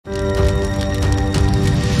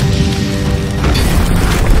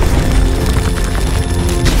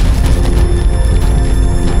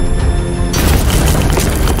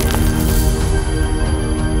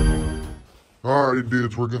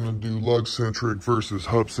we're gonna do lug-centric versus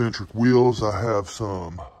hub-centric wheels. I have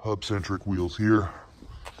some hub-centric wheels here.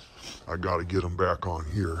 I gotta get them back on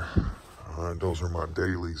here. All right, those are my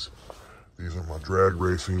dailies. These are my drag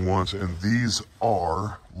racing ones, and these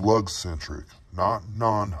are lug-centric, not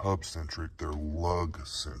non-hub-centric, they're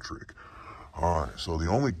lug-centric. All right, so the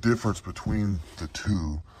only difference between the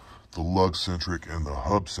two, the lug-centric and the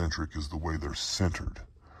hub-centric, is the way they're centered.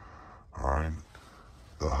 All right,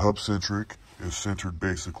 the hub-centric is centered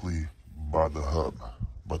basically by the hub,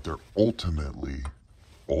 but they're ultimately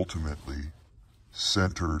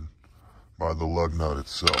centered by the lug nut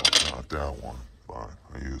itself, not that one.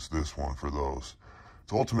 I use this one for those.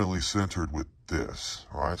 It's ultimately centered with this,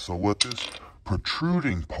 all right? So what this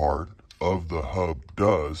protruding part of the hub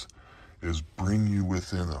does is bring you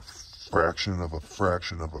within a fraction of a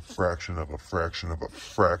fraction of a fraction of a fraction of a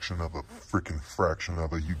fraction of a freaking fraction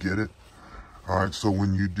of a, you get it? All right, so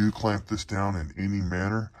when you do clamp this down in any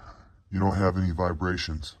manner, you don't have any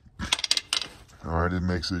vibrations. All right, it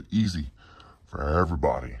makes it easy for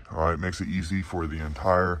everybody. All right, it makes it easy for the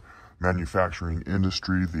entire manufacturing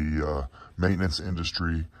industry, the maintenance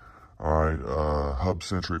industry. All right,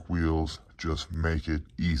 hub-centric wheels just make it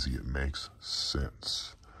easy. It makes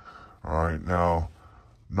sense. All right, now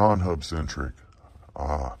non-hub-centric,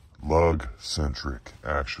 lug-centric,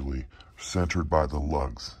 actually centered by the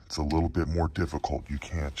lugs. It's a little bit more difficult. You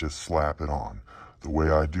can't just slap it on. The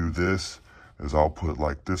way I do this is I'll put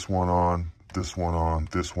like this one on, this one on,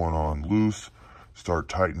 this one on loose, start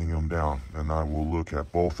tightening them down, and I will look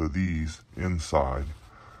at both of these inside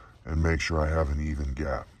and make sure I have an even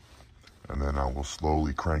gap. And then I will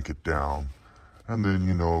slowly crank it down, and then,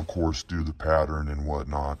 you know, of course, do the pattern and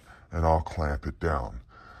whatnot, and I'll clamp it down.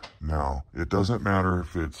 Now, it doesn't matter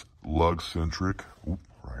if it's lug-centric,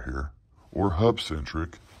 right here, or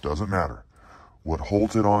hub-centric, doesn't matter. What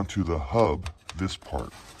holds it onto the hub, this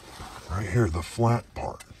part, right here, the flat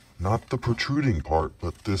part, not the protruding part,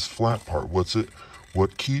 but this flat part.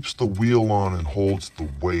 What keeps the wheel on and holds the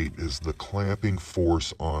weight is the clamping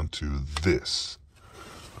force onto this.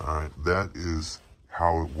 All right, that is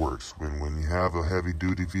how it works. When you have a heavy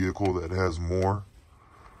duty vehicle that has more,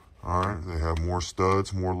 all right, they have more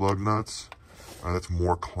studs, more lug nuts, that's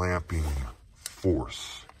more clamping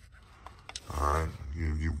force. All right,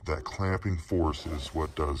 that clamping force is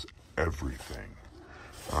what does everything.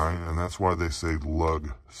 All right, and that's why they say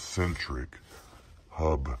lug-centric,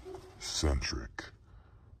 hub-centric.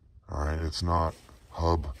 All right, it's not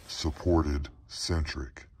hub-supported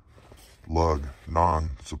centric. Lug,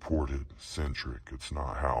 non-supported centric. It's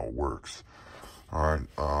not how it works. All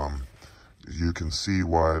right, you can see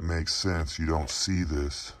why it makes sense. You don't see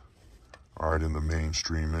this, all right, in the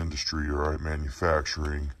mainstream industry, all right,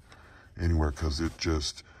 manufacturing, anywhere, because it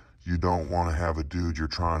just, you don't want to have a dude you're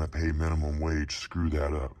trying to pay minimum wage screw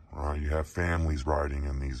that up, right? You have families riding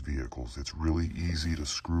in these vehicles. It's really easy to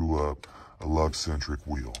screw up a lug-centric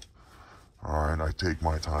wheel. All right, I take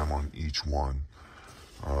my time on each one.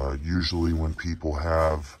 Usually when people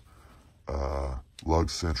have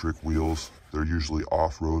lug-centric wheels, they're usually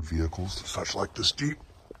off-road vehicles, such like this Jeep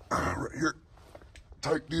right here,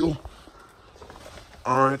 type deal.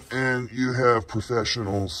 All right, and you have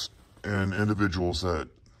professionals and individuals that,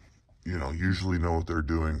 you know, usually know what they're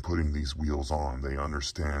doing putting these wheels on. They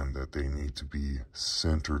understand that they need to be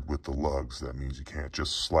centered with the lugs. That means you can't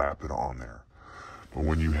just slap it on there. But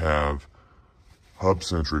when you have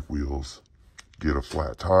hub-centric wheels, get a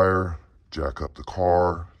flat tire, jack up the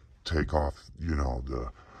car, take off, you know,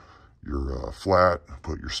 your flat,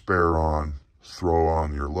 put your spare on, throw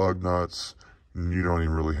on your lug nuts, and you don't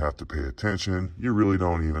even really have to pay attention. You really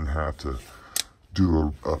don't even have to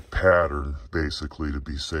do a pattern, basically, to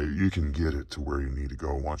be safe. You can get it to where you need to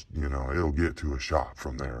go once, you know, it'll get to a shop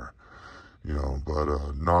from there, you know. But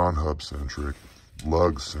non-hub-centric,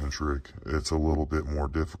 lug-centric, it's a little bit more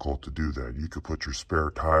difficult to do that. You could put your spare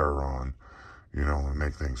tire on, you know, and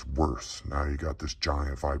make things worse. Now you got this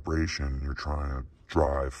giant vibration, you're trying to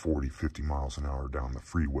drive 40, 50 miles an hour down the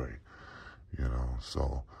freeway, you know.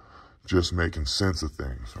 So just making sense of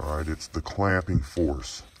things, all right? It's the clamping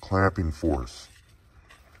force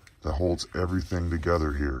that holds everything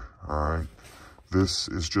together here, all right? This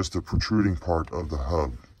is just a protruding part of the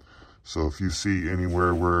hub. So if you see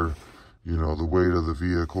anywhere where, you know, the weight of the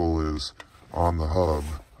vehicle is on the hub,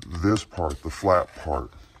 this part, the flat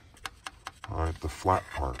part, all right, the flat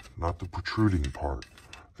part, not the protruding part.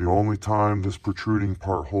 The only time this protruding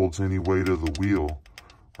part holds any weight of the wheel,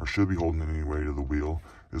 or should be holding any weight of the wheel,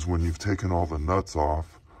 is when you've taken all the nuts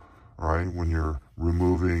off, all right, when you're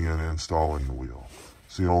removing and installing the wheel.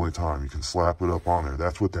 It's the only time you can slap it up on there.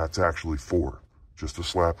 That's what that's actually for, just to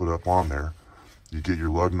slap it up on there. You get your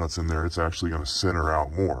lug nuts in there, it's actually going to center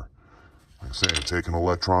out more. Like I say, take an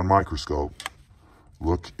electron microscope,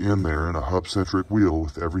 look in there in a hub-centric wheel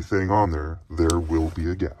with everything on there, there will be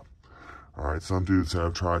a gap. All right, some dudes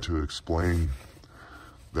have tried to explain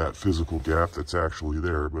that physical gap that's actually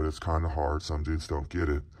there, but it's kind of hard. Some dudes don't get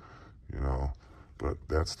it, you know, but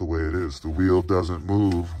that's the way it is. The wheel doesn't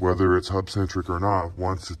move, whether it's hub-centric or not.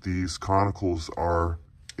 Once these conicals are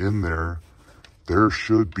in there, there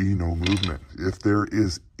should be no movement. If there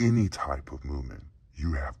is any type of movement,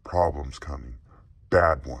 you have problems coming,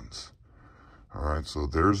 bad ones. All right, so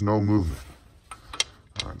there's no movement.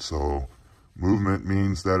 All right, so movement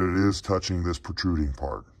means that it is touching this protruding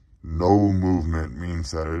part. No movement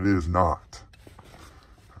means that it is not.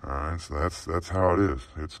 All right, so that's how it is.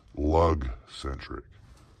 It's lug-centric,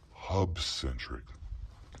 hub-centric.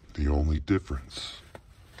 The only difference,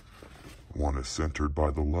 one is centered by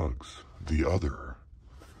the lugs. The other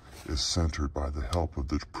is centered by the help of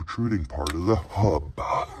the protruding part of the hub.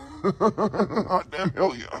 Hot damn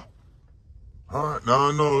hell yeah. All right, now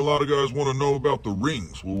I know a lot of guys want to know about the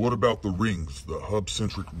rings. Well, what about the rings, the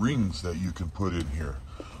hub-centric rings that you can put in here?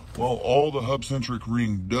 Well, all the hub-centric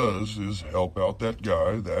ring does is help out that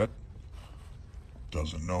guy that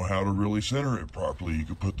doesn't know how to really center it properly. You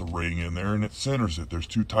could put the ring in there and it centers it. There's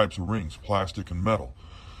two types of rings, plastic and metal.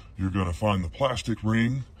 You're going to find the plastic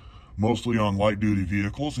ring mostly on light-duty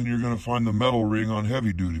vehicles, and you're going to find the metal ring on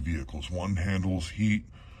heavy-duty vehicles. One handles heat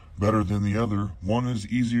better than the other. One is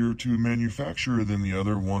easier to manufacture than the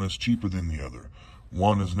other. One is cheaper than the other.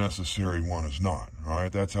 One is necessary, one is not. All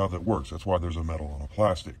right, that's how that works. That's why there's a metal and a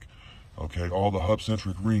plastic. Okay, all the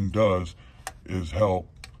hub-centric ring does is help,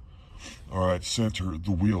 all right, center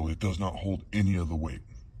the wheel. It does not hold any of the weight.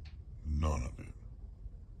 None of it.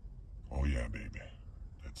 Oh yeah, baby.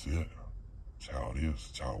 That's it. That's how it is.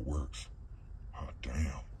 That's how it works. Hot damn.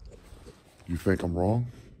 You think I'm wrong?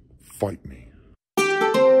 Fight me.